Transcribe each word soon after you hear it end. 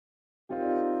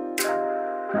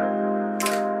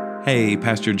Hey,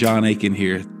 Pastor John Aiken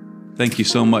here. Thank you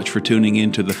so much for tuning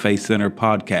in to the Faith Center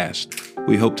podcast.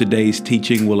 We hope today's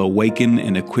teaching will awaken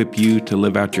and equip you to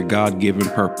live out your God-given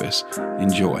purpose.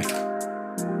 Enjoy.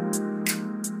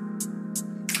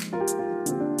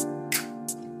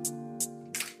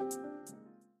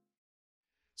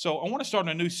 So I want to start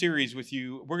a new series with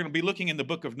you. We're going to be looking in the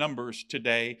book of Numbers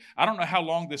today. I don't know how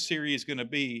long this series is going to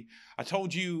be. I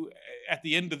told you at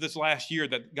the end of this last year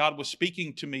that God was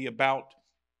speaking to me about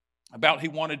He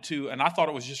wanted to, and I thought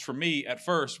it was just for me at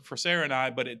first, for Sarah and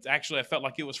I, but I felt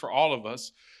like it was for all of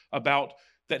us, about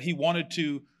that He wanted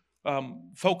to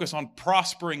focus on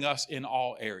prospering us in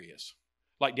all areas.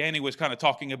 Like Danny was kind of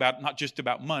talking about, not just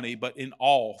about money, but in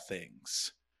all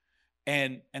things.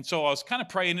 And so I was kind of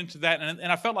praying into that,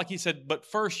 and I felt like He said, but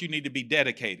first you need to be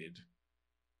dedicated,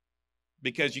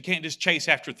 because you can't just chase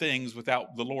after things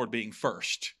without the Lord being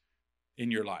first in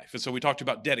your life. And so we talked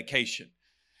about dedication.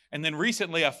 And then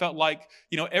recently I felt like,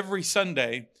 every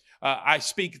Sunday I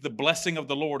speak the blessing of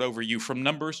the Lord over you from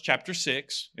Numbers chapter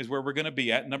 6 is where we're going to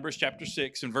be at. Numbers chapter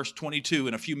 6 and verse 22.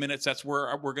 In a few minutes, that's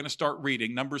where we're going to start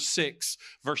reading. Numbers 6,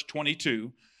 verse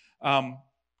 22.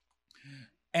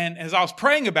 And as I was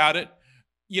praying about it,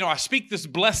 I speak this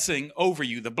blessing over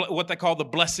you, what they call the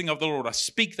blessing of the Lord. I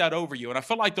speak that over you. And I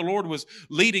felt like the Lord was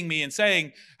leading me and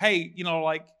saying, hey,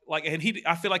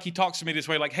 I feel like He talks to me this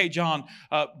way, like, hey, John,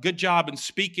 good job in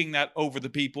speaking that over the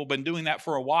people. Been doing that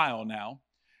for a while now.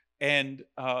 And,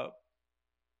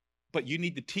 but you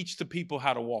need to teach the people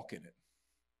how to walk in it.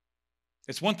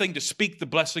 It's one thing to speak the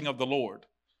blessing of the Lord.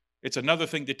 It's another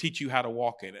thing to teach you how to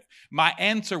walk in it. My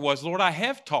answer was, Lord, I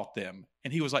have taught them.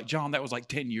 And He was like, John, that was like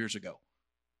 10 years ago.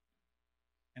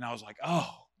 And I was like, oh.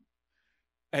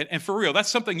 And for real, that's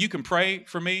something you can pray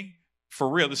for me. For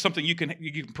real, there's something you can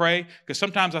pray. Because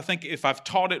sometimes I think if I've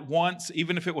taught it once,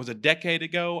 even if it was a decade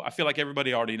ago, I feel like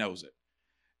everybody already knows it.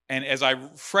 And as I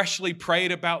freshly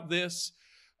prayed about this,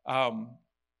 I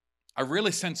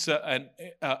really sense an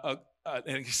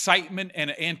excitement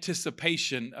and an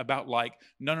anticipation about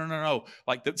no.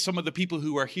 Like that some of the people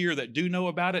who are here that do know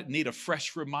about it need a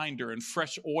fresh reminder and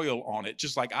fresh oil on it,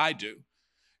 just like I do.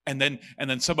 And then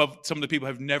some of the people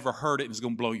have never heard it, and it's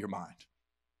going to blow your mind.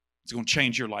 It's going to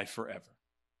change your life forever.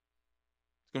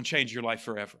 It's going to change your life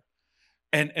forever.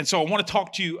 And so I want to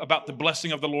talk to you about the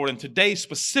blessing of the Lord. And today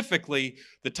specifically,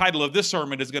 the title of this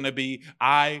sermon is going to be,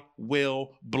 I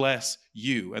will bless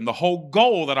you. And the whole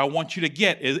goal that I want you to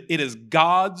get is it is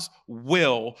God's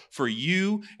will for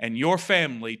you and your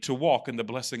family to walk in the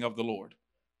blessing of the Lord.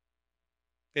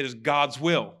 It is God's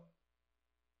will.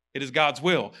 It is God's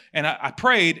will. And I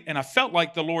prayed and I felt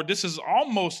like the Lord, this is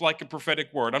almost like a prophetic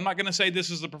word. I'm not going to say this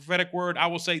is a prophetic word. I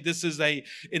will say this is a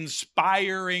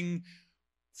inspiring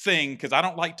thing, because I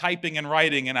don't like typing and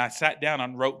writing, and I sat down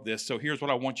and wrote this. So here's what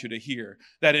I want you to hear.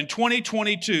 That in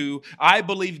 2022, I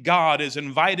believe God is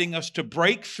inviting us to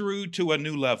break through to a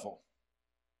new level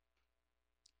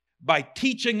by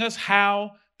teaching us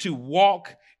how to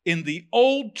walk in the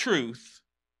old truth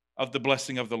of the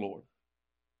blessing of the Lord.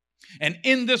 And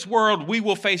in this world, we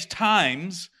will face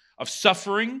times of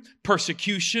suffering,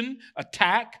 persecution,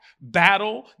 attack,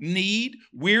 battle, need,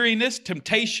 weariness,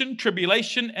 temptation,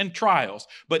 tribulation, and trials.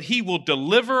 But He will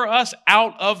deliver us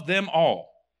out of them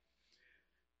all.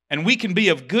 And we can be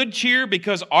of good cheer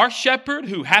because our shepherd,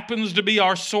 who happens to be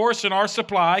our source and our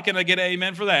supply, can I get an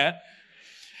amen for that,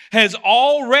 has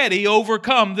already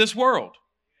overcome this world.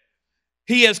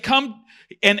 He has come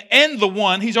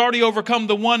he's already overcome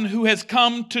the one who has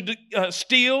come to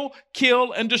steal,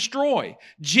 kill, and destroy.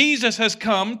 Jesus has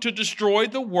come to destroy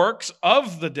the works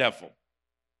of the devil.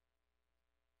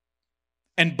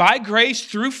 And by grace,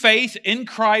 through faith in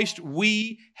Christ,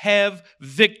 we have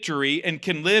victory and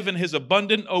can live in His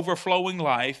abundant, overflowing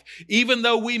life. Even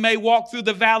though we may walk through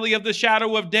the valley of the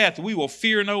shadow of death, we will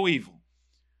fear no evil,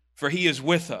 for He is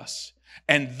with us.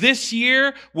 And this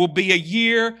year will be a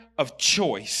year of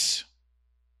choice.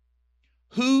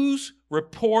 Whose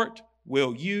report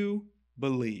will you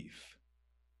believe?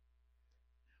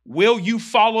 Will you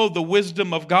follow the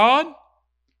wisdom of God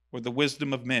or the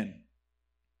wisdom of men?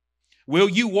 Will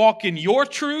you walk in your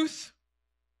truth,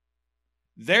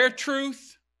 their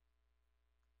truth,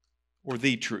 or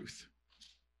the truth?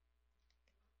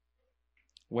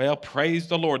 Well, praise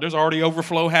the Lord. There's already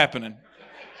overflow happening.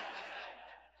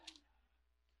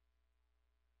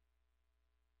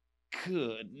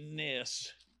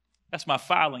 Goodness. That's my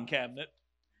filing cabinet.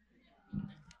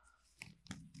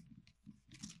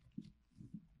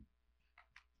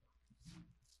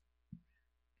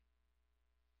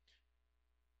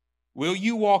 Will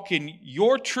you walk in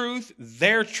your truth,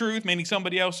 their truth, meaning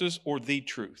somebody else's, or the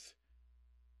truth?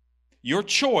 Your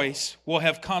choice will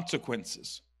have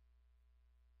consequences,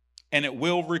 and it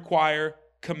will require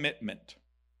commitment.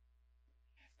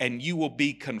 And you will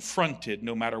be confronted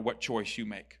no matter what choice you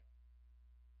make.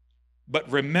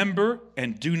 But remember,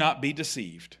 and do not be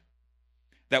deceived,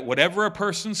 that whatever a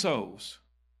person sows,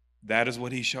 that is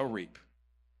what he shall reap.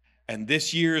 And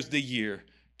this year is the year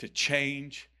to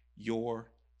change your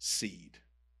seed,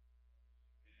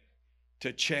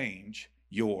 to change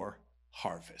your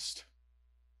harvest.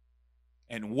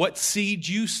 And what seed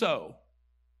you sow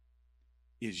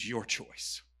is your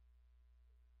choice.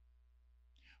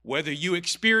 Whether you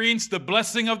experience the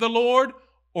blessing of the Lord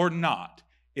or not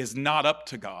is not up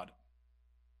to God.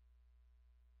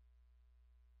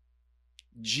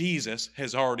 Jesus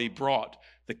has already brought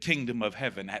the kingdom of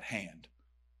heaven at hand.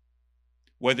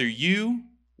 Whether you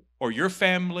or your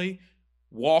family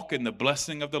walk in the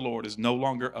blessing of the Lord is no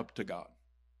longer up to God.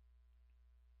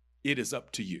 It is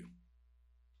up to you.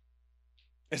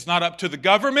 It's not up to the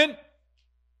government.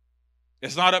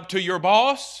 It's not up to your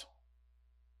boss.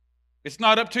 It's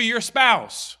not up to your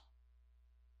spouse.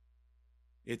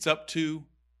 It's up to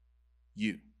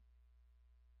you.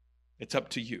 It's up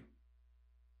to you.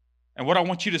 And what I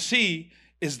want you to see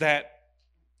is that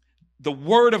the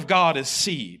Word of God is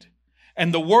seed.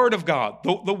 And the Word of God,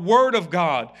 the Word of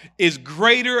God is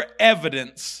greater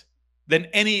evidence than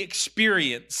any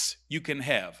experience you can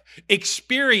have.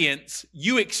 Experience,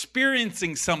 you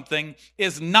experiencing something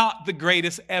is not the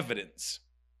greatest evidence.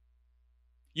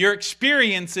 Your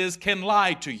experiences can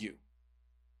lie to you.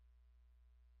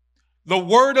 The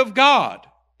Word of God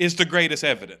is the greatest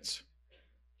evidence.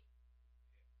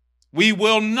 We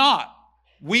will not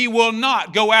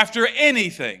go after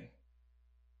anything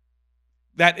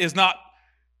that is not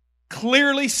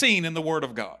clearly seen in the Word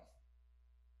of God.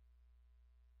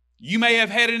 You may have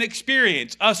had an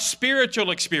experience, a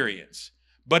spiritual experience,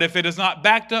 but if it is not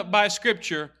backed up by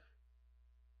Scripture,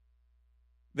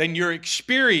 then your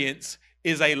experience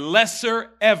is a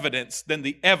lesser evidence than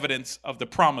the evidence of the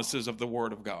promises of the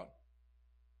Word of God.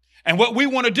 And what we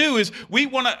want to do is we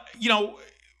want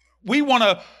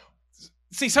to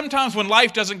see, sometimes when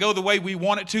life doesn't go the way we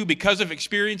want it to because of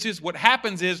experiences, what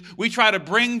happens is we try to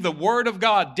bring the Word of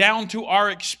God down to our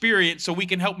experience so we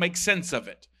can help make sense of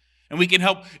it. And we can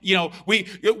help,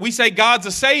 we say God's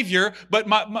a Savior, but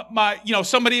my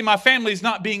somebody in my family is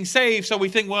not being saved, so we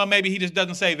think, well, maybe He just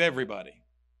doesn't save everybody.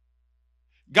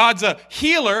 God's a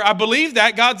healer. I believe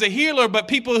that. God's a healer, but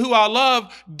people who I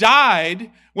love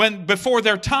died before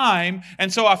their time.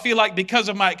 And so I feel like because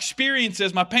of my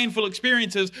experiences, my painful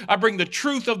experiences, I bring the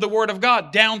truth of the Word of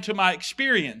God down to my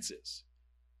experiences.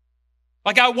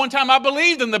 Like one time I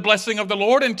believed in the blessing of the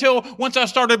Lord until once I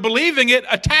started believing it,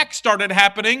 attacks started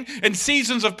happening and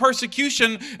seasons of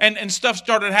persecution and stuff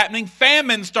started happening.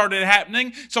 Famine started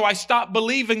happening. So I stopped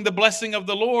believing the blessing of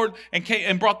the Lord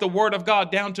and brought the Word of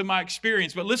God down to my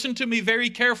experience. But listen to me very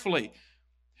carefully.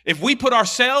 If we put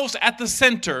ourselves at the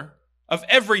center of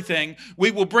everything,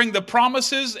 we will bring the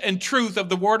promises and truth of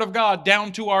the Word of God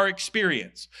down to our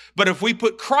experience. But if we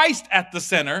put Christ at the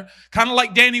center, kind of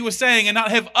like Danny was saying, and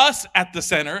not have us at the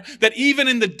center, that even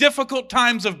in the difficult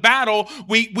times of battle,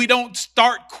 we don't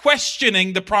start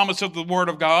questioning the promise of the Word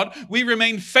of God. We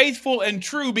remain faithful and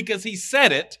true because He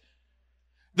said it.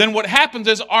 Then what happens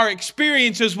is our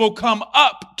experiences will come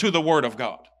up to the Word of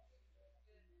God.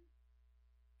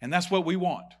 And that's what we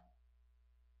want.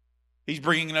 He's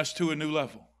bringing us to a new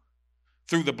level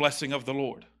through the blessing of the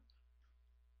Lord.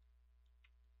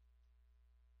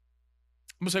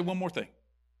 I'm going to say one more thing.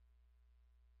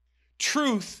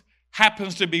 Truth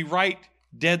happens to be right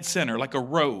dead center, like a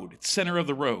road. It's center of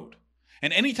the road.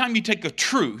 And anytime you take a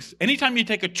truth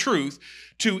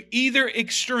to either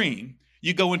extreme,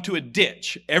 you go into a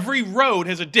ditch. Every road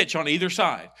has a ditch on either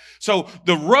side. So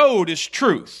the road is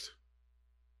truth.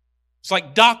 It's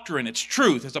like doctrine, it's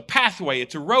truth, it's a pathway,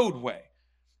 it's a roadway.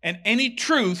 And any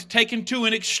truth taken to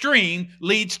an extreme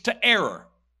leads to error.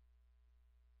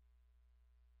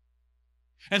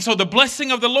 And so the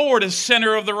blessing of the Lord is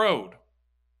center of the road.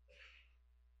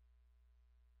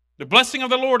 The blessing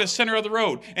of the Lord is center of the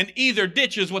road. And either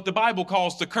ditch is what the Bible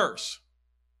calls the curse.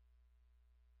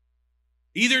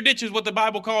 Either ditch is what the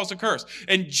Bible calls the curse.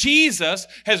 And Jesus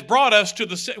has brought us to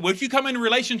if you come in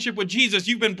relationship with Jesus,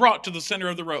 you've been brought to the center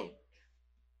of the road.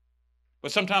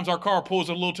 But sometimes our car pulls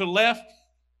a little to the left,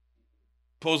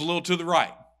 pulls a little to the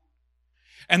right.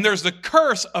 And there's the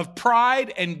curse of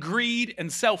pride and greed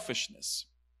and selfishness.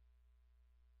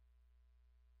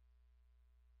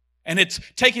 And it's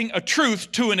taking a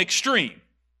truth to an extreme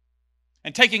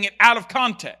and taking it out of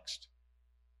context.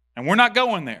 And we're not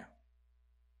going there.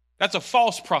 That's a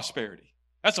false prosperity.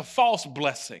 That's a false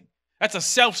blessing. That's a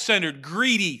self-centered,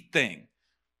 greedy thing.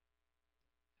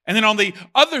 And then on the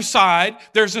other side,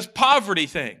 there's this poverty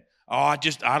thing. Oh, I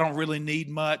don't really need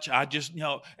much.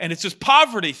 And it's this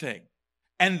poverty thing.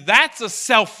 And that's a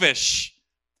selfish,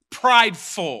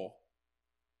 prideful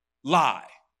lie.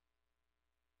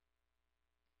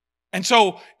 And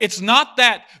so it's not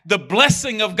that the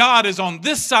blessing of God is on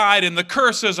this side and the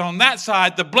curse is on that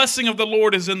side. The blessing of the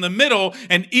Lord is in the middle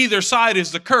and either side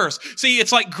is the curse. See,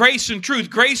 it's like grace and truth.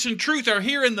 Grace and truth are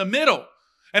here in the middle.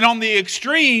 And on the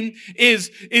extreme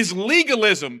is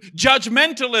legalism,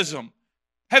 judgmentalism,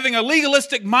 having a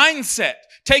legalistic mindset,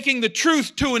 taking the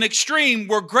truth to an extreme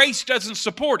where grace doesn't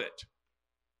support it.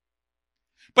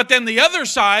 But then the other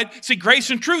side, see, grace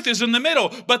and truth is in the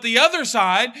middle. But the other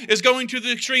side is going to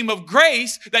the extreme of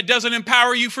grace that doesn't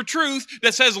empower you for truth,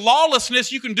 that says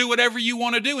lawlessness, you can do whatever you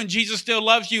want to do and Jesus still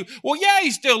loves you. Well, yeah,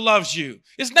 he still loves you.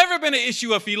 It's never been an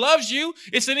issue of he loves you.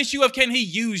 It's an issue of can he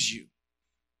use you.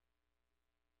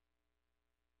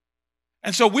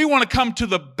 And so we want to come to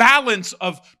the balance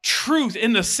of truth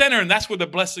in the center, and that's where the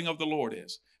blessing of the Lord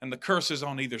is. And the curse is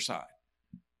on either side.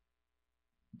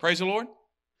 Praise the Lord.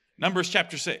 Numbers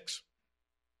chapter 6.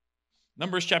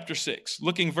 Numbers chapter 6,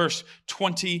 looking verse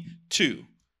 22. Let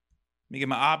me get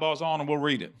my eyeballs on and we'll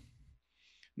read it.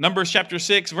 Numbers chapter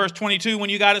 6, verse 22. When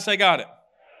you got it, say got it.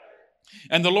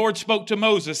 And the Lord spoke to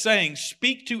Moses, saying,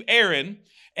 speak to Aaron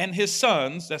and his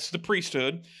sons, that's the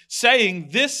priesthood, saying,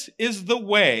 this is the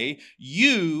way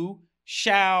you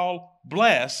shall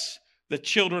bless the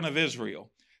children of Israel.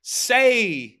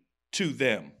 Say to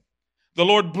them, the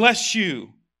Lord bless you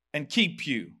and keep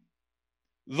you.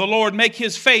 The Lord make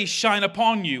his face shine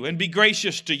upon you and be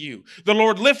gracious to you. The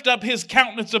Lord lift up his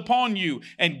countenance upon you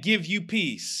and give you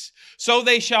peace. So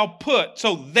they shall put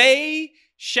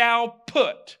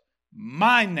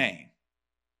my name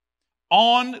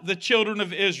on the children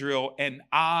of Israel, and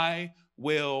I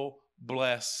will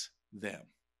bless them.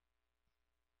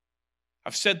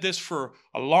 I've said this for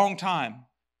a long time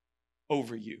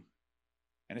over you,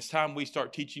 and it's time we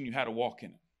start teaching you how to walk in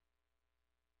it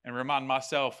and remind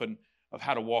myself of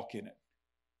how to walk in it.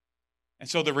 And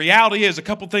so the reality is a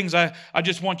couple things I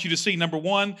just want you to see. Number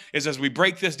one is as we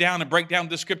break this down and break down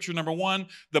this scripture, number one,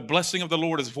 the blessing of the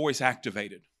Lord is voice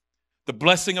activated. The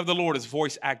blessing of the Lord is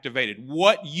voice activated.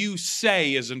 What you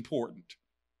say is important.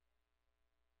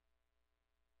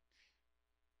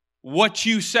 What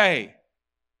you say.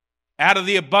 Out of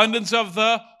the abundance of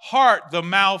the heart, the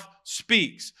mouth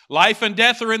speaks. Life and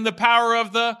death are in the power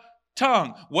of the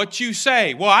tongue. What you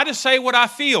say. Well, I just say what I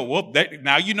feel. Well,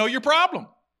 now you know your problem.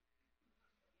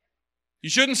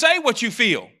 You shouldn't say what you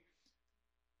feel.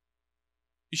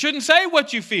 You shouldn't say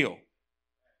what you feel.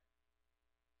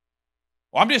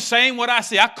 Well, I'm just saying what I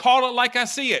see. I call it like I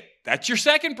see it. That's your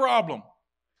second problem.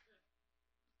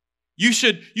 You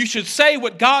should say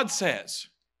what God says.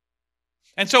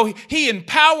 And so he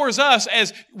empowers us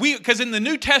because in the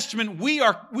New Testament, we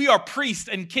are priests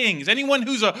and kings. Anyone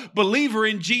who's a believer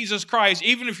in Jesus Christ,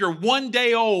 even if you're one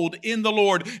day old in the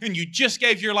Lord and you just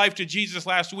gave your life to Jesus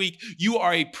last week, you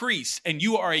are a priest and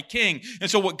you are a king.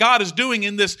 And so what God is doing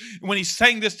in this, when he's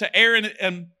saying this to Aaron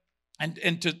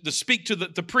and to speak to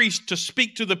the priest, to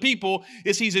speak to the people,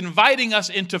 is he's inviting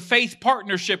us into faith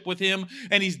partnership with him,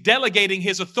 and he's delegating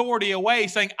his authority away,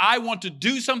 saying, I want to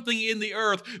do something in the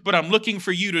earth, but I'm looking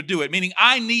for you to do it. Meaning,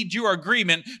 I need your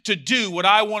agreement to do what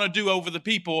I want to do over the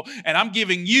people, and I'm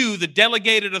giving you the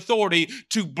delegated authority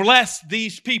to bless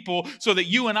these people so that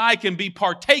you and I can be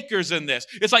partakers in this.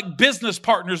 It's like business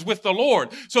partners with the Lord,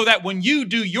 so that when you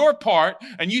do your part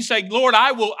and you say, Lord,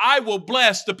 I will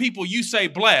bless the people you say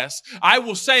bless, I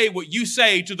will say what you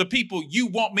say to the people you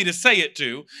want me to say it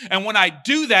to. And when I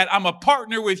do that, I'm a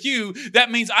partner with you.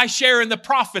 That means I share in the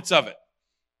profits of it.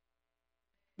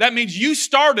 That means you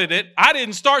started it. I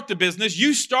didn't start the business.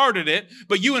 You started it,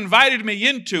 but you invited me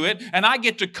into it, and I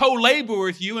get to co-labor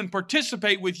with you and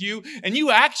participate with you, and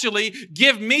you actually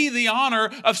give me the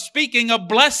honor of speaking a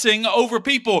blessing over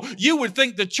people. You would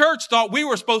think the church thought we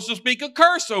were supposed to speak a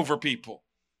curse over people.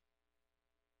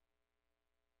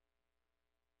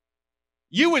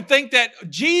 You would think that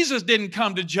Jesus didn't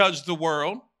come to judge the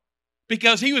world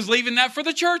because he was leaving that for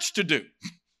the church to do.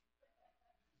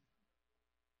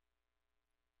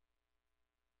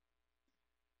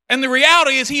 And the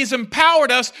reality is he has empowered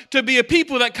us to be a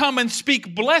people that come and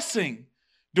speak blessing.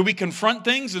 Do we confront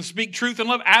things and speak truth and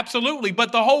love? Absolutely.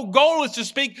 But the whole goal is to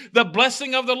speak the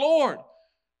blessing of the Lord.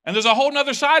 And there's a whole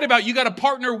nother side about you got to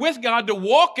partner with God to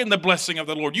walk in the blessing of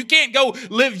the Lord. You can't go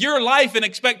live your life and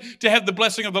expect to have the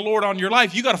blessing of the Lord on your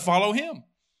life. You got to follow him.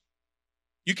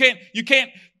 You can't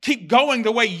keep going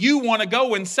the way you want to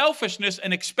go in selfishness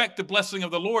and expect the blessing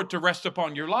of the Lord to rest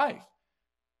upon your life.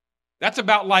 That's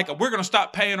about like we're going to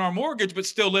stop paying our mortgage but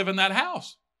still live in that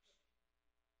house.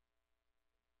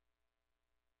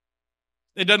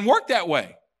 It doesn't work that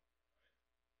way.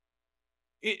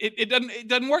 It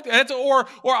doesn't work.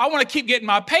 Or I want to keep getting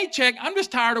my paycheck. I'm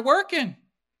just tired of working.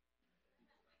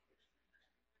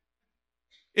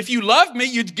 If you love me,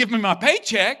 you'd give me my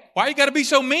paycheck. Why you got to be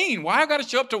so mean? Why I got to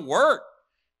show up to work?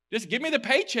 Just give me the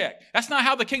paycheck. That's not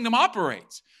how the kingdom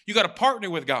operates. You got to partner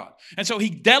with God. And so he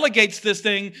delegates this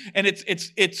thing, and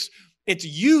it's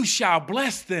you shall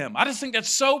bless them. I just think that's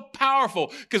so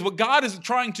powerful, because what God is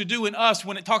trying to do in us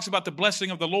when it talks about the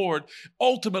blessing of the Lord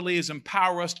ultimately is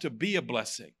empower us to be a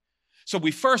blessing. So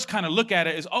we first kind of look at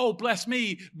it as, oh, bless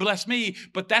me,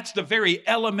 but that's the very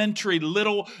elementary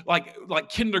little, like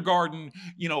kindergarten,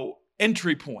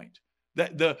 entry point.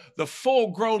 The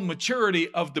full-grown maturity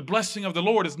of the blessing of the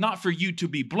Lord is not for you to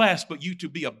be blessed, but you to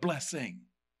be a blessing.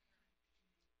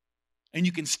 And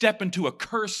you can step into a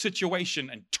cursed situation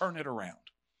and turn it around.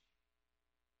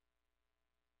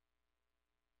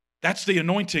 That's the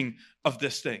anointing of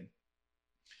this thing.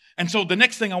 And so the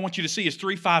next thing I want you to see is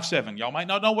 3:5-7. Y'all might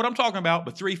not know what I'm talking about,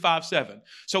 but 3:5-7.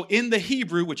 So in the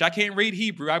Hebrew, which I can't read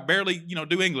Hebrew, I barely,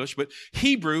 do English, but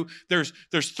Hebrew, there's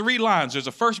 3 lines. There's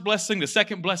a first blessing, the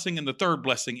second blessing, and the third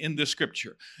blessing in this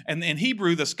scripture. And in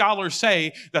Hebrew, the scholars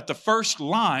say that the first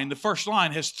line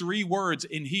has 3 words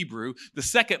in Hebrew. The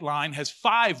second line has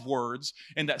 5 words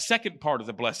in that second part of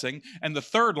the blessing. And the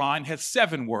third line has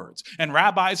 7 words. And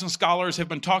rabbis and scholars have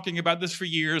been talking about this for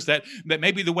years, that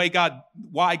maybe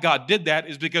why God did that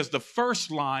is because the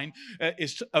first line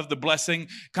of the blessing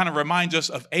kind of reminds us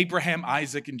of Abraham,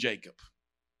 Isaac, and Jacob.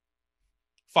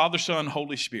 Father, Son,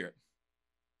 Holy Spirit.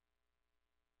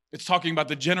 It's talking about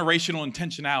the generational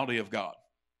intentionality of God.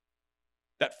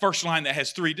 That first line that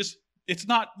has 3, it's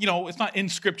not in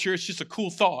scripture, it's just a cool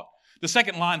thought. The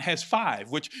second line has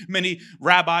 5, which many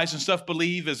rabbis and stuff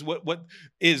believe is what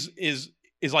is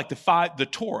like the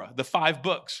Torah, the 5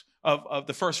 books of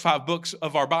the first 5 books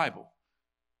of our Bible.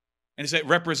 And it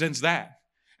represents that.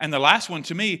 And the last one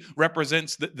to me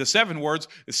represents the 7 words.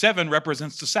 The 7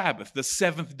 represents the Sabbath, the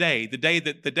 7th day, the day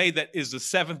that is the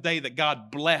 7th day that God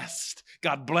blessed.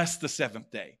 God blessed the 7th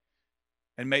day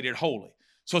and made it holy.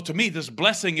 So to me, this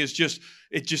blessing is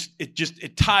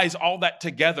it ties all that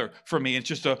together for me. It's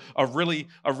just a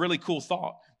really cool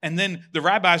thought. And then the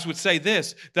rabbis would say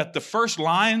this, that the first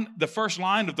line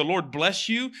of the Lord bless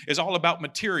you is all about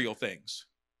material things.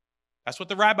 That's what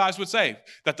the rabbis would say,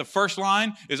 that the first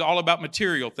line is all about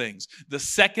material things. The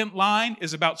second line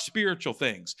is about spiritual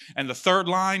things. And the third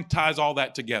line ties all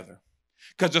that together,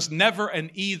 because it's never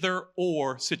an either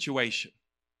or situation.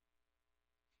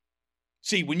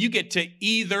 See, when you get to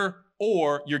either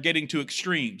or, you're getting to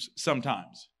extremes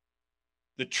sometimes.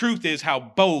 The truth is how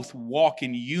both walk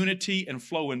in unity and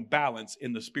flow in balance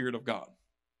in the Spirit of God.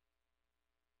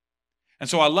 And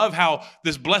so I love how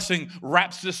this blessing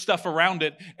wraps this stuff around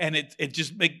it, and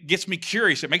it gets me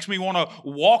curious. It makes me want to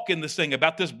walk in this thing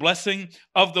about this blessing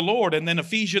of the Lord. And then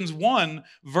Ephesians 1,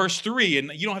 verse 3,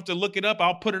 and you don't have to look it up.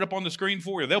 I'll put it up on the screen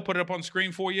for you. They'll put it up on the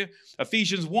screen for you.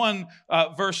 Ephesians 1,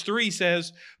 verse 3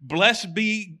 says, "Blessed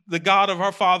be the God of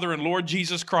our Father and Lord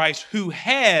Jesus Christ, who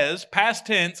has, past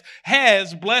tense,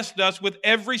 has blessed us with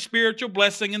every spiritual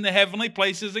blessing in the heavenly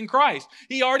places in Christ."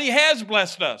 He already has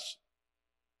blessed us.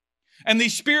 And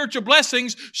these spiritual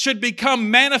blessings should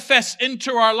become manifest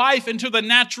into our life, into the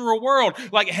natural world,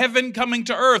 like heaven coming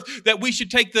to earth, that we should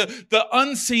take the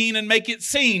unseen and make it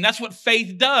seen. That's what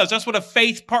faith does. That's what a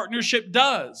faith partnership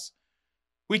does.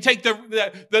 We take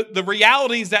the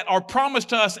realities that are promised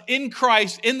to us in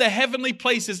Christ, in the heavenly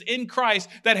places in Christ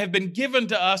that have been given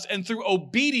to us, and through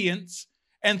obedience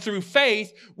and through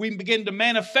faith, we begin to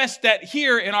manifest that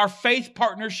here in our faith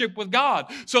partnership with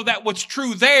God, so that what's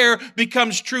true there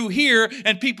becomes true here,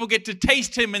 and people get to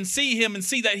taste Him and see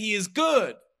that He is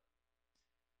good.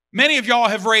 Many of y'all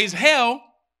have raised hell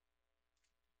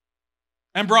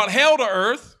and brought hell to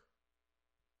earth,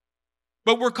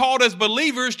 but we're called as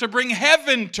believers to bring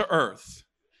heaven to earth.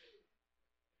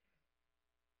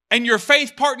 And your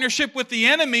faith partnership with the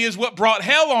enemy is what brought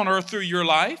hell on earth through your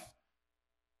life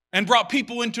and brought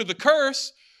people into the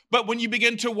curse. But when you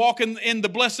begin to walk in the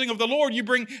blessing of the Lord, you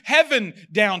bring heaven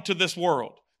down to this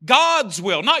world. God's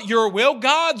will, not your will,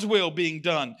 God's will being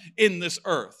done in this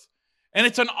earth. And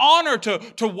it's an honor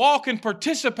to walk and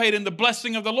participate in the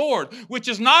blessing of the Lord, which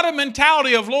is not a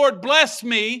mentality of, Lord, bless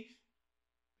me.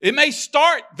 It may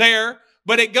start there,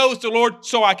 but it goes to, Lord,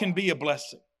 so I can be a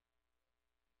blessing.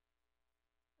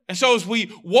 And so as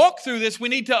we walk through this, we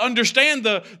need to understand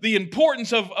the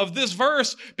importance of this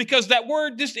verse, because that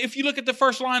word, just if you look at the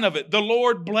first line of it, the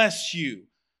Lord bless you.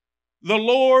 The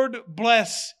Lord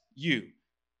bless you.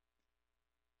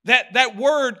 That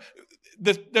word,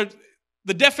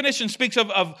 the definition speaks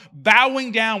of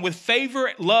bowing down with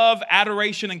favor, love,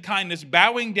 adoration, and kindness,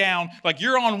 bowing down like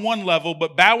you're on one level,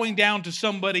 but bowing down to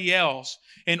somebody else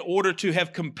in order to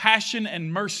have compassion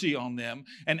and mercy on them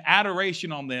and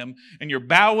adoration on them. And you're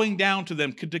bowing down to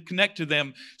them to connect to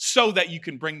them so that you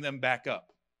can bring them back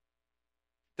up.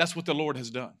 That's what the Lord has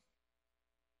done.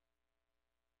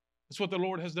 That's what the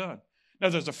Lord has done. Now,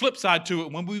 there's a flip side to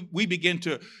it when we begin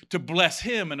to bless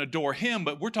him and adore him,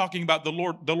 but we're talking about the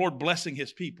Lord blessing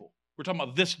his people. We're talking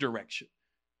about this direction.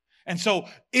 And so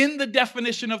in the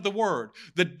definition of the word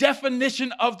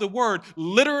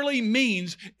literally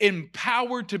means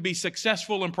empowered to be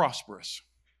successful and prosperous.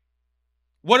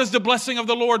 What does the blessing of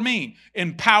the Lord mean?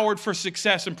 Empowered for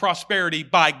success and prosperity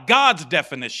by God's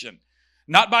definition,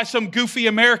 not by some goofy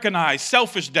Americanized,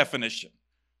 selfish definition.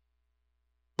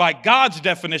 By God's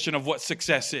definition of what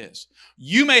success is.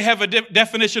 You may have a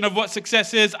definition of what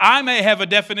success is. I may have a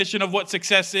definition of what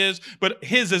success is, but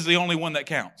his is the only one that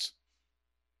counts.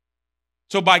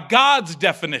 So by God's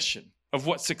definition of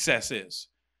what success is.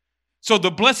 So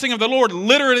the blessing of the Lord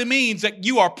literally means that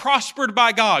you are prospered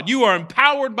by God. You are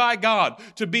empowered by God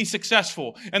to be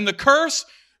successful. And the curse,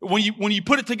 when you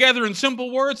put it together in simple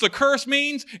words, the curse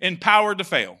means empowered to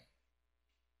fail.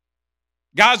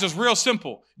 Guys, it's real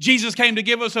simple. Jesus came to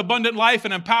give us abundant life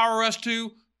and empower us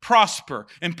to prosper,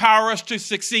 empower us to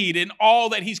succeed in all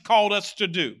that he's called us to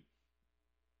do.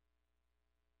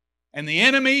 And the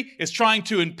enemy is trying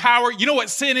to empower. You know what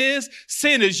sin is?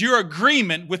 Sin is your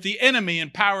agreement with the enemy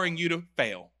empowering you to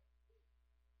fail.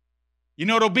 You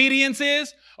know what obedience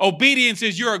is? Obedience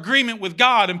is your agreement with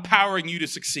God empowering you to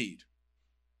succeed.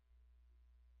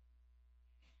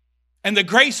 And the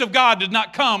grace of God did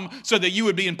not come so that you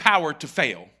would be empowered to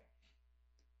fail,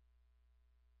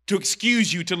 to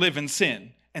excuse you to live in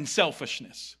sin and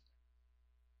selfishness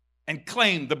and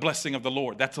claim the blessing of the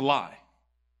Lord. That's a lie.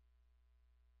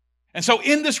 And so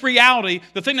in this reality,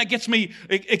 the thing that gets me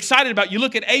excited about, you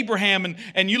look at Abraham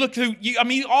and you look through,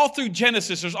 all through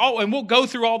Genesis, and we'll go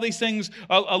through all these things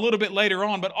a little bit later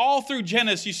on, but all through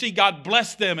Genesis, you see God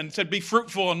bless them and said, be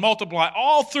fruitful and multiply.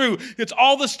 All through, it's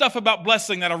all this stuff about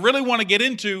blessing that I really want to get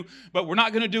into, but we're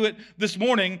not going to do it this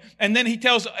morning. And then he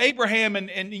tells Abraham,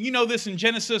 and you know this in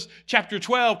Genesis chapter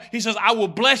 12, he says, I will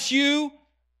bless you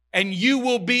and you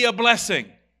will be a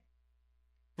blessing.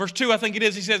 Verse 2, I think it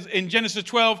is, he says in Genesis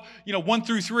 12, 1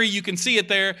 through 3, you can see it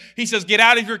there. He says, get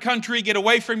out of your country, get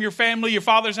away from your family, your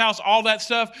father's house, all that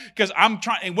stuff, because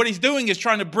and what he's doing is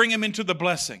trying to bring him into the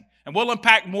blessing. And we'll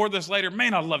unpack more of this later.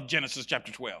 Man, I love Genesis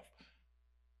chapter 12.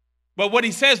 But what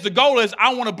he says, the goal is,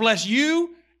 I want to bless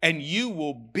you, and you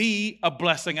will be a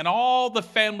blessing, and all the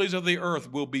families of the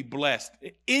earth will be blessed.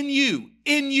 In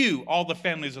you, all the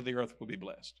families of the earth will be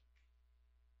blessed.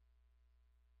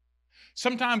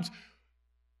 Sometimes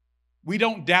we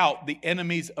don't doubt the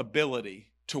enemy's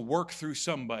ability to work through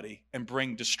somebody and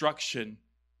bring destruction,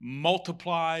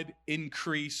 multiplied,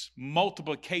 increase,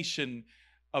 multiplication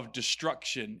of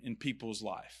destruction in people's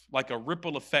life. Like a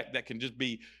ripple effect that can just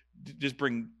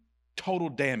bring total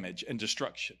damage and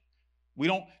destruction. We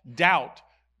don't doubt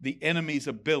the enemy's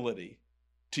ability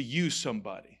to use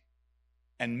somebody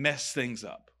and mess things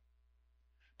up.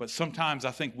 But sometimes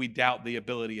I think we doubt the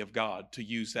ability of God to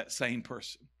use that same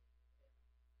person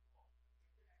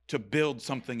to build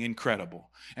something incredible.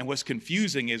 And what's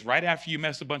confusing is right after you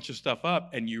mess a bunch of stuff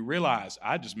up and you realize,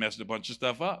 I just messed a bunch of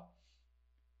stuff up.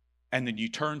 And then you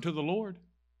turn to the Lord.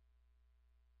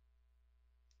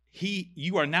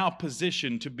 You are now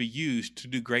positioned to be used to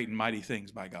do great and mighty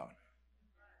things by God.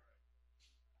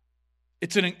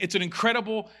 It's an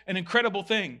incredible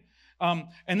thing.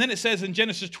 And then it says in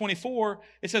Genesis 24,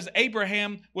 it says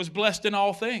Abraham was blessed in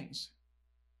all things.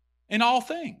 In all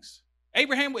things.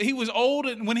 Abraham, he was old,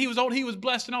 and when he was old, he was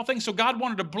blessed in all things. So God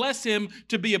wanted to bless him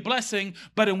to be a blessing,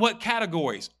 but in what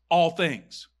categories? All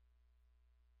things.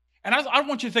 And I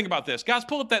want you to think about this. Guys,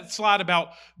 pull up that slide about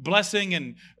blessing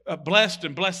and blessed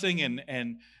and blessing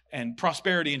and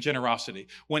prosperity and generosity.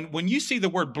 When you see the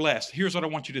word blessed, here's what I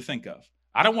want you to think of.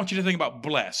 I don't want you to think about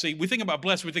blessed. See, we think about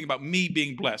blessed, we think about me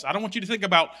being blessed. I don't want you to think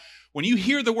about, when you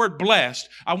hear the word blessed,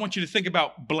 I want you to think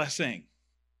about blessing.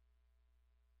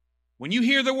 When you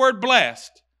hear the word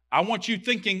blessed, I want you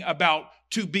thinking about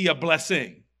to be a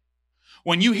blessing.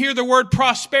 When you hear the word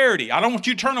prosperity, I don't want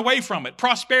you to turn away from it.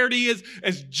 Prosperity is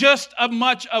just as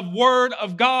much a word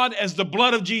of God as the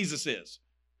blood of Jesus is.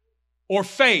 or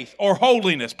faith or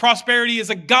holiness. Prosperity is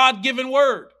a God-given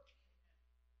word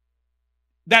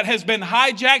that has been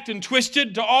hijacked and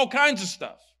twisted to all kinds of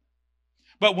stuff.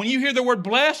 But when you hear the word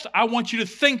blessed, I want you to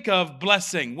think of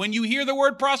blessing. When you hear the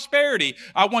word prosperity,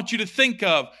 I want you to think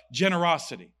of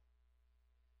generosity.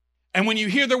 And when you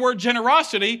hear the word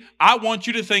generosity, I want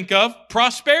you to think of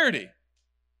prosperity.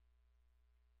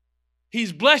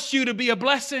 He's blessed you to be a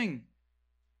blessing.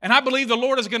 And I believe the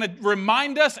Lord is going to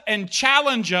remind us and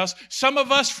challenge us, some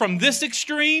of us from this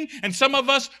extreme and some of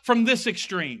us from this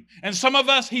extreme. And some of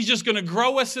us, He's just going to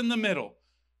grow us in the middle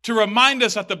to remind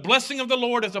us that the blessing of the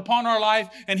Lord is upon our life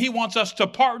and He wants us to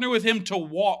partner with Him to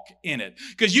walk in it.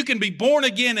 Because you can be born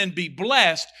again and be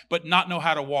blessed, but not know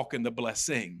how to walk in the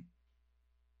blessing.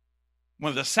 One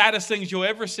of the saddest things you'll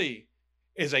ever see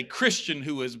is a Christian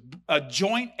who is a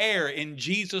joint heir in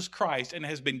Jesus Christ and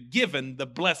has been given the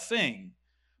blessing,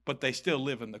 but they still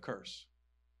live in the curse.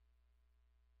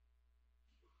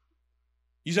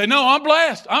 You say, no, I'm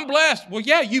blessed. I'm blessed. Well,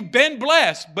 yeah, you've been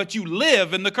blessed, but you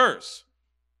live in the curse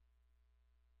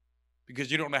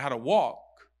because you don't know how to walk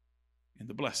in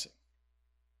the blessing.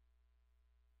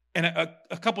 And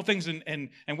a couple things, and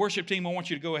worship team, I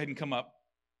want you to go ahead and come up.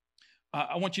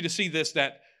 I want you to see this,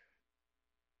 that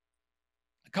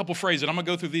a couple phrases. I'm going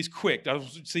to go through these quick. I'll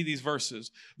see these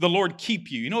verses. The Lord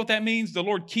keep you. You know what that means? The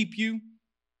Lord keep you.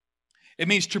 It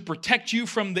means to protect you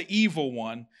from the evil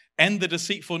one and the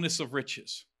deceitfulness of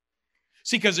riches.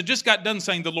 See, because it just got done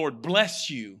saying the Lord bless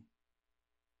you.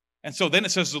 And so then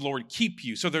it says the Lord keep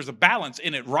you. So there's a balance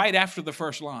in it right after the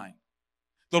first line.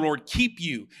 The Lord keep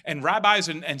you. And rabbis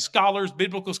and scholars,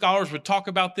 biblical scholars would talk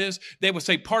about this. They would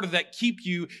say part of that keep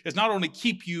you is not only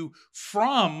keep you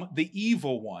from the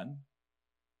evil one,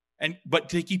 but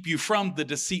to keep you from the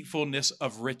deceitfulness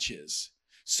of riches.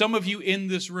 Some of you in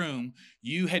this room,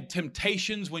 you had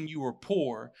temptations when you were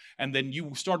poor, and then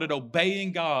you started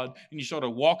obeying God, and you started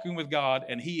walking with God,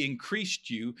 and He increased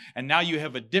you, and now you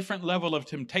have a different level of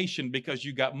temptation because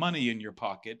you got money in your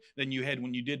pocket than you had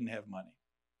when you didn't have money.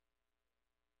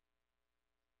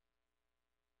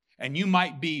 And you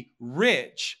might be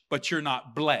rich, but you're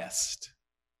not blessed.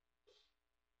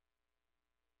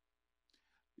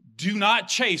 Do not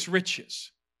chase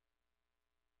riches,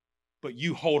 but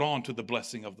you hold on to the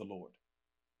blessing of the Lord.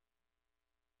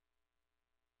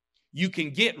 You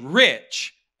can get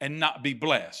rich and not be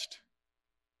blessed.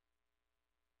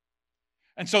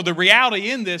 And so the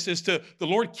reality in this is the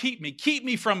Lord keep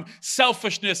me from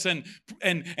selfishness and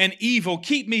evil,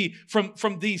 keep me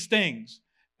from these things.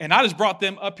 And I just brought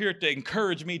them up here to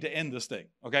encourage me to end this thing,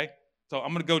 okay? So I'm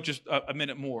going to go just a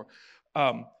minute more.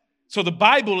 So the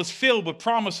Bible is filled with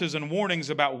promises and warnings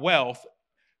about wealth,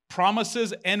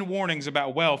 promises and warnings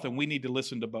about wealth, and we need to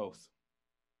listen to both.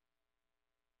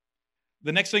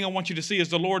 The next thing I want you to see is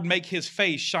the Lord make His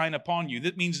face shine upon you.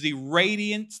 That means the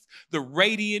radiant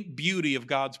beauty of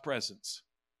God's presence.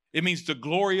 It means the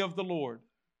glory of the Lord.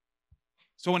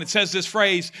 So when it says this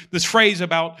phrase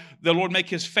about the Lord make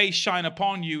His face shine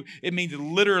upon you, it means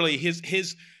literally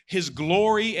His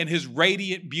glory and His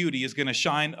radiant beauty is going to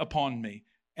shine upon me.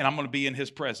 And I'm going to be in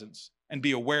His presence and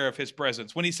be aware of His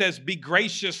presence. When He says be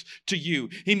gracious to you,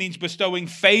 He means bestowing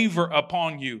favor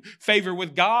upon you. Favor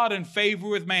with God and favor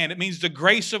with man. It means the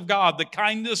grace of God, the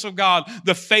kindness of God,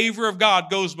 the favor of God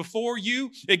goes before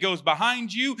you, it goes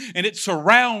behind you, and it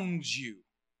surrounds you.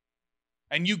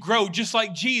 And you grow just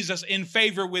like Jesus in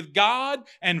favor with God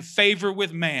and favor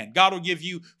with man. God will give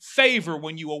you favor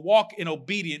when you will walk in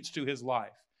obedience to His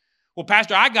life. Well,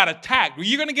 Pastor, I got attacked. Well,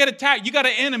 you're going to get attacked. You got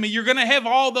an enemy. You're going to have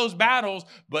all those battles,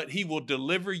 but He will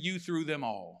deliver you through them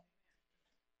all.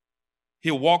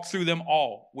 He'll walk through them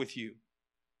all with you.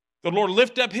 The Lord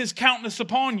lift up His countenance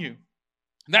upon you.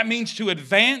 That means to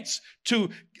advance, to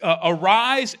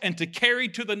arise, and to carry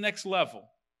to the next level.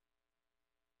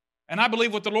 And I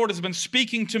believe what the Lord has been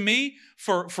speaking to me,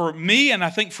 for me, and I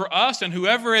think for us, and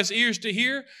whoever has ears to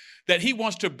hear, that He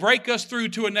wants to break us through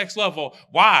to a next level.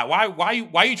 Why? Why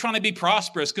are you trying to be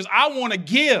prosperous? Because I want to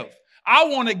give. I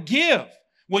want to give.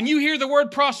 When you hear the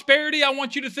word prosperity, I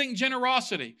want you to think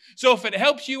generosity. So if it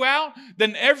helps you out,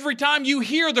 then every time you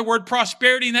hear the word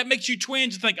prosperity and that makes you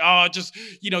twinge and think,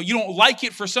 you don't like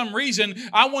it for some reason,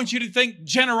 I want you to think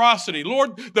generosity.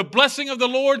 Lord, the blessing of the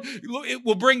Lord, it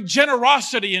will bring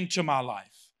generosity into my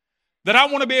life. That I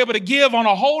want to be able to give on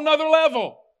a whole nother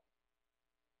level.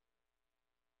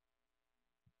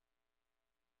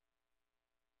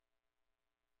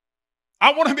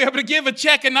 I want to be able to give a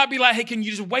check and not be like, hey, can you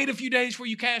just wait a few days before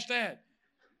you cash that?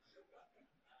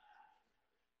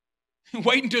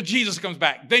 Wait until Jesus comes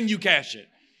back, then you cash it.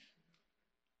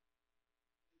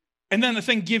 And then the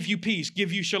thing, give you peace,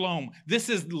 give you shalom. This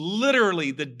is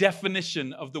literally the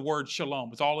definition of the word shalom.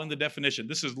 It's all in the definition.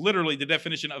 This is literally the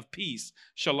definition of peace,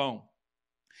 shalom.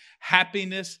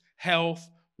 Happiness, health,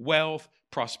 wealth,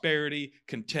 prosperity,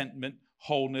 contentment,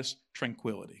 wholeness,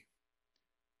 tranquility.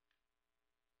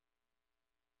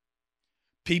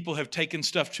 People have taken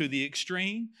stuff to the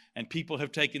extreme, and people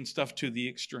have taken stuff to the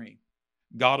extreme.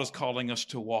 God is calling us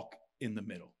to walk in the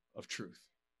middle of truth,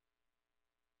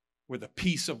 where the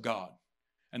peace of God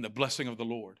and the blessing of the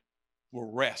Lord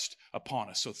will rest upon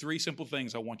us. So 3 simple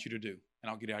things I want you to do, and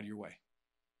I'll get out of your way.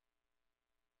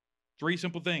 3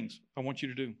 simple things I want you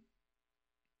to do.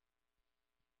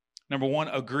 Number 1,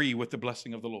 agree with the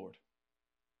blessing of the Lord.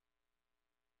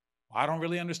 I don't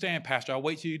really understand, Pastor. I'll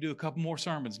wait till you do a couple more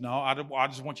sermons. No, I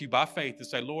just want you by faith to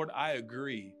say, Lord, I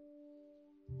agree.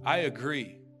 I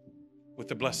agree with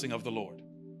the blessing of the Lord.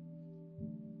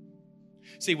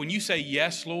 See, when you say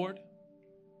yes, Lord,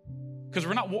 because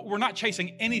we're not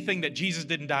chasing anything that Jesus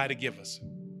didn't die to give us.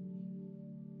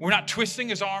 We're not twisting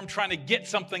his arm trying to get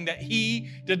something that he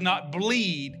did not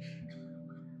bleed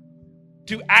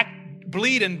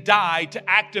and die to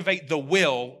activate the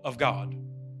will of God.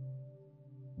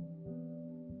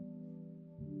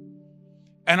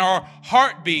 And our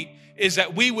heartbeat is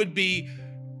that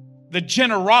the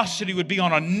generosity would be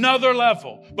on another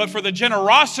level. But for the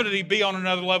generosity to be on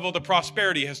another level, the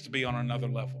prosperity has to be on another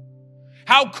level.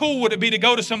 How cool would it be to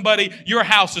go to somebody, your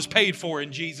house is paid for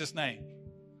in Jesus' name?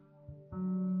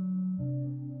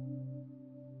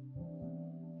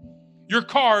 Your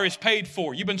car is paid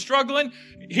for. You've been struggling?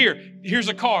 Here's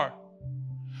a car.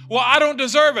 Well, I don't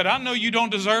deserve it. I know you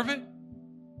don't deserve it.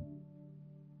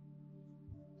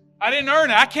 I didn't earn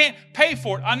it. I can't pay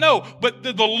for it. I know. But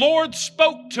the Lord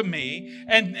spoke to me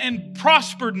and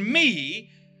prospered me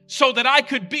so that I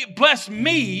could bless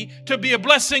me to be a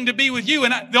blessing to be with you.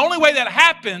 And the only way that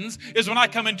happens is when I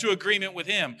come into agreement with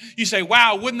him. You say,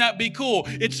 wow, wouldn't that be cool?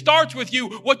 It starts with you.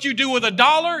 What you do with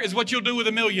 $1 is what you'll do with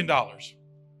 $1 million.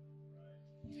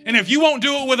 And if you won't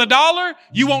do it with $1,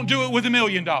 you won't do it with $1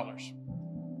 million.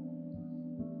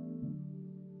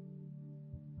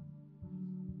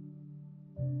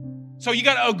 So you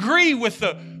got to agree with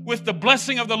the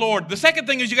blessing of the Lord. The second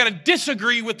thing is you got to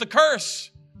disagree with the curse.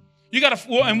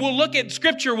 And we'll look at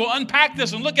Scripture, we'll unpack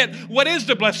this and look at what is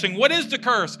the blessing, what is the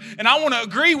curse. And I want to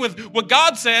agree with what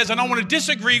God says, and I want to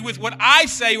disagree with what I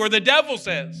say or the devil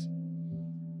says.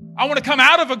 I want to come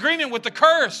out of agreement with the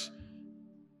curse.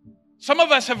 Some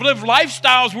of us have lived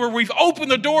lifestyles where we've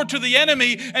opened the door to the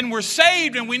enemy and we're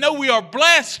saved and we know we are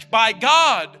blessed by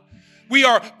God. We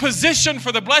are positioned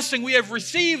for the blessing. We have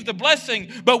received the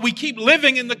blessing, but we keep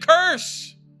living in the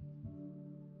curse.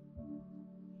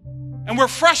 And we're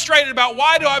frustrated about,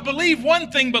 why do I believe one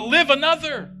thing but live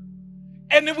another?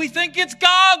 And then we think it's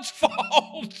God's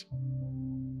fault.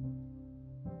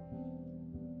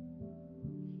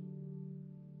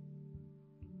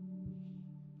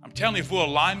 I'm telling you, if we'll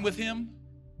align with him,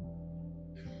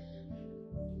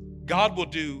 God will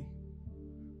do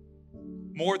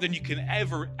more than you can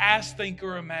ever ask, think,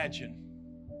 or imagine.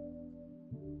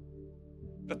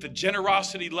 That the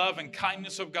generosity, love, and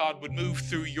kindness of God would move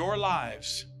through your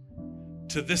lives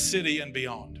to this city and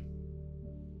beyond.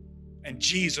 And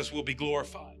Jesus will be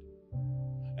glorified.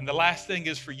 And the last thing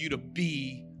is for you to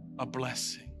be a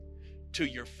blessing to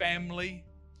your family,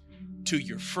 to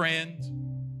your friends,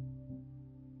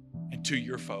 and to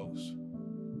your foes.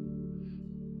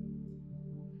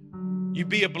 You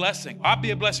be a blessing. I'll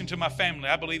be a blessing to my family.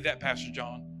 I believe that, Pastor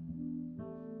John.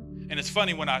 And it's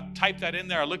funny, when I typed that in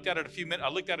there, I looked at it a few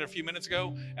minutes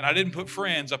ago, and I didn't put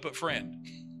friends, I put friend.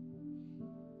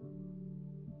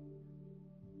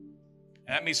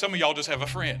 And that means some of y'all just have a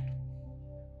friend.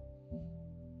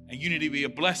 And you need to be a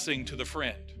blessing to the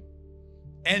friend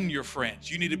and your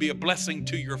friends. You need to be a blessing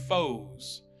to your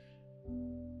foes.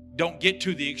 Don't get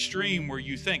to the extreme where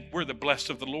you think we're the blessed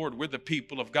of the Lord, we're the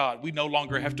people of God. We no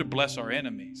longer have to bless our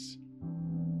enemies.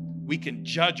 We can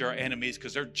judge our enemies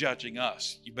because they're judging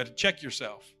us. You better check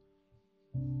yourself.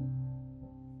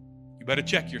 You better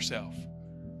check yourself.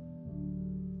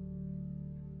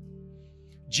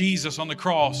 Jesus on the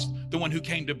cross, the one who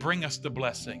came to bring us the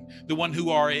blessing, the one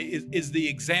who is the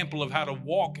example of how to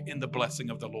walk in the blessing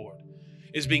of the Lord,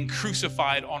 is being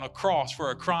crucified on a cross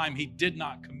for a crime he did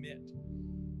not commit.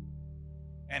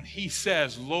 And he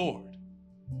says, Lord,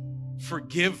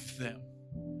 forgive them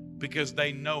because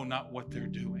they know not what they're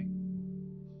doing.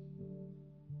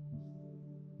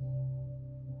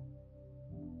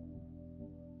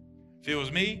 If it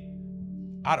was me,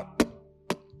 I'd have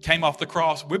came off the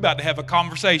cross. We're about to have a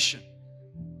conversation.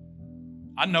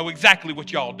 I know exactly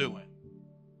what y'all doing.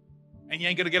 And you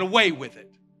ain't going to get away with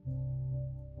it.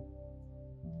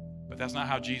 that's not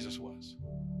how Jesus was.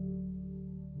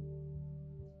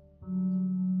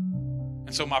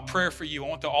 And so my prayer for you, I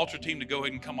want the altar team to go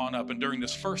ahead and come on up. And during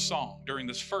this first song,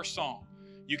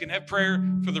 you can have prayer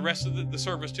for the rest of the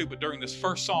service too, but during this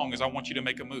first song I want you to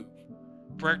make a move.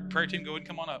 Prayer team, go ahead and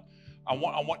come on up. I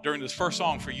want during this first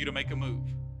song for you to make a move,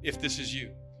 if this is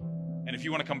you. And if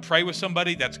you want to come pray with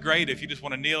somebody, that's great. If you just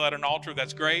want to kneel at an altar,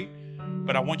 that's great.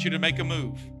 But I want you to make a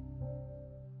move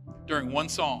during one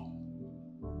song.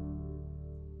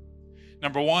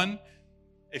 Number one,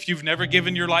 if you've never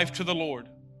given your life to the Lord,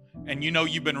 and you know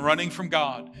you've been running from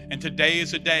God, and today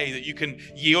is a day that you can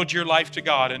yield your life to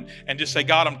God and just say,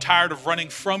 God, I'm tired of running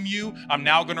from you. I'm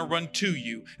now going to run to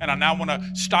you. And I now want to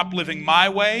stop living my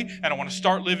way, and I want to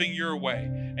start living your way.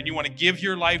 And you want to give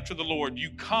your life to the Lord.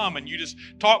 You come and you just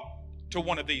talk to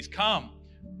one of these. Come.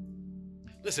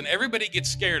 Listen, everybody gets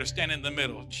scared of standing in the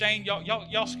middle. Shane,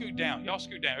 y'all scoot down. Y'all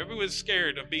scoot down. Everybody's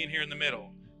scared of being here in the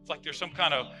middle. It's like there's some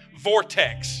kind of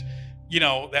vortex,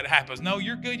 that happens. No,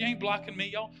 you're good. You ain't blocking me.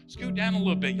 Y'all scoot down a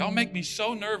little bit. Y'all make me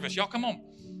so nervous. Y'all come on.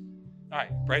 All right.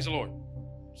 Praise the Lord.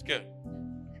 It's good.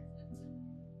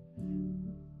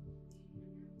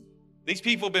 These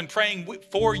people have been praying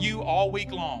for you all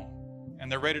week long,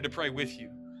 and they're ready to pray with you.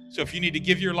 So if you need to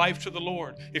give your life to the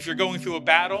Lord, if you're going through a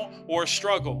battle or a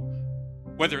struggle,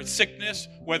 whether it's sickness,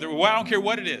 I don't care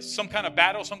what it is, some kind of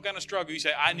battle, some kind of struggle, you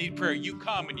say, I need prayer. You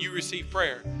come and you receive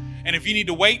prayer. And if you need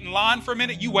to wait in line for a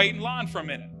minute, you wait in line for a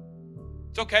minute.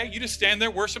 It's okay. You just stand there,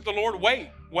 worship the Lord,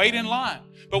 wait in line.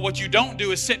 But what you don't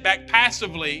do is sit back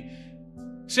passively.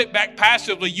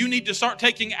 You need to start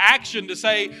taking action to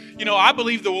say, I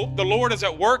believe the Lord is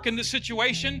at work in this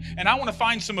situation, and I want to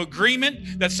find some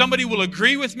agreement that somebody will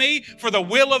agree with me for the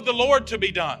will of the Lord to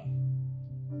be done.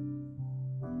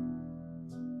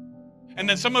 And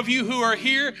then some of you who are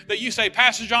here that you say,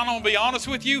 Pastor John, I'm going to be honest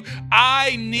with you.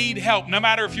 I need help. No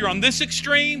matter if you're on this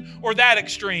extreme or that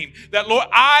extreme, that Lord,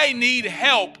 I need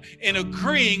help in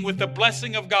agreeing with the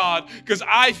blessing of God, because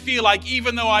I feel like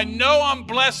even though I know I'm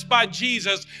blessed by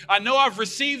Jesus, I know I've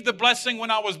received the blessing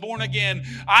when I was born again,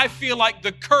 I feel like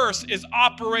the curse is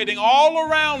operating all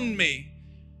around me.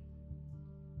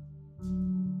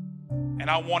 And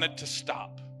I want it to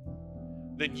stop.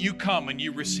 Then you come and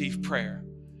you receive prayer.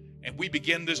 And we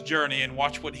begin this journey and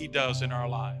watch what He does in our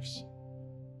lives.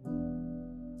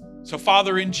 So,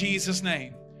 Father, in Jesus'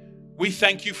 name, we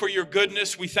thank you for your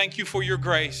goodness. We thank you for your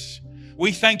grace.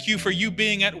 We thank you for you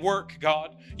being at work,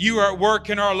 God. You are at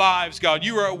work in our lives, God.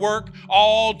 You are at work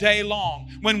all day long.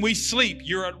 When we sleep,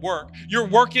 you're at work. You're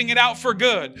working it out for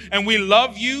good. And we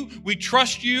love you, we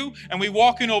trust you, and we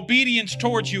walk in obedience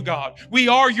towards you, God. We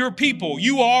are your people.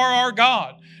 You are our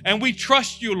God. And we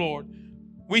trust you, Lord.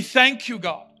 We thank you,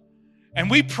 God. And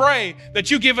we pray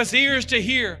that you give us ears to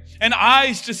hear and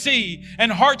eyes to see and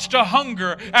hearts to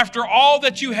hunger after all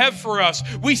that you have for us.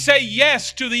 We say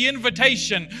yes to the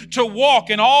invitation to walk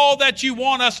in all that you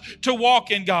want us to walk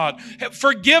in, God.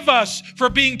 Forgive us for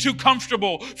being too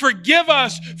comfortable. Forgive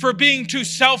us for being too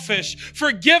selfish.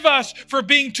 Forgive us for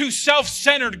being too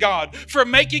self-centered, God, for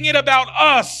making it about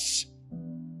us.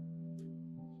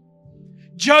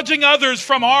 Judging others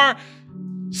from our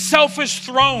selfish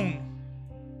throne.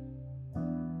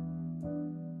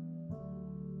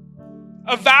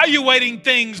 Evaluating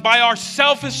things by our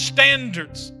selfish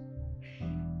standards.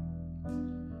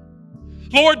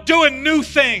 Lord, do a new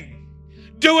thing.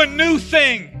 Do a new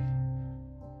thing.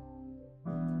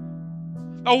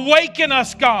 Awaken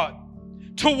us, God,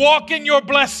 to walk in your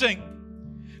blessing,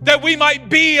 that we might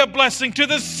be a blessing to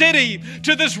this city,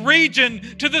 to this region,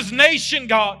 to this nation,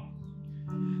 God.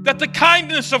 That the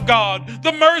kindness of God,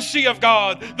 the mercy of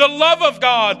God, the love of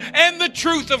God, and the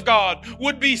truth of God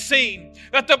would be seen.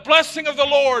 That the blessing of the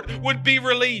Lord would be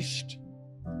released.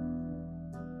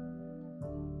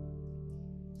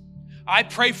 I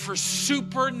pray for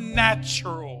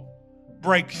supernatural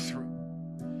breakthrough.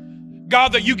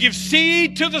 God, that you give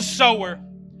seed to the sower,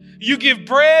 you give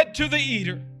bread to the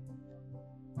eater,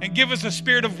 and give us a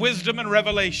spirit of wisdom and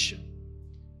revelation.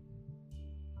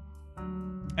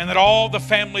 And that all the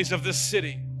families of this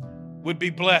city would be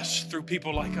blessed through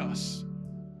people like us.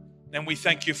 And we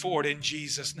thank you for it in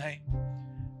Jesus' name.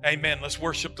 Amen. Let's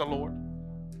worship the Lord.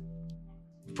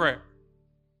 Prayer.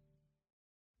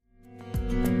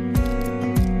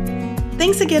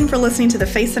 Thanks again for listening to the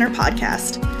Faith Center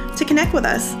podcast. To connect with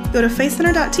us, go to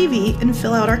faithcenter.tv and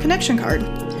fill out our connection card.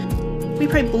 We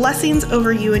pray blessings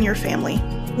over you and your family.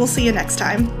 We'll see you next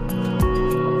time.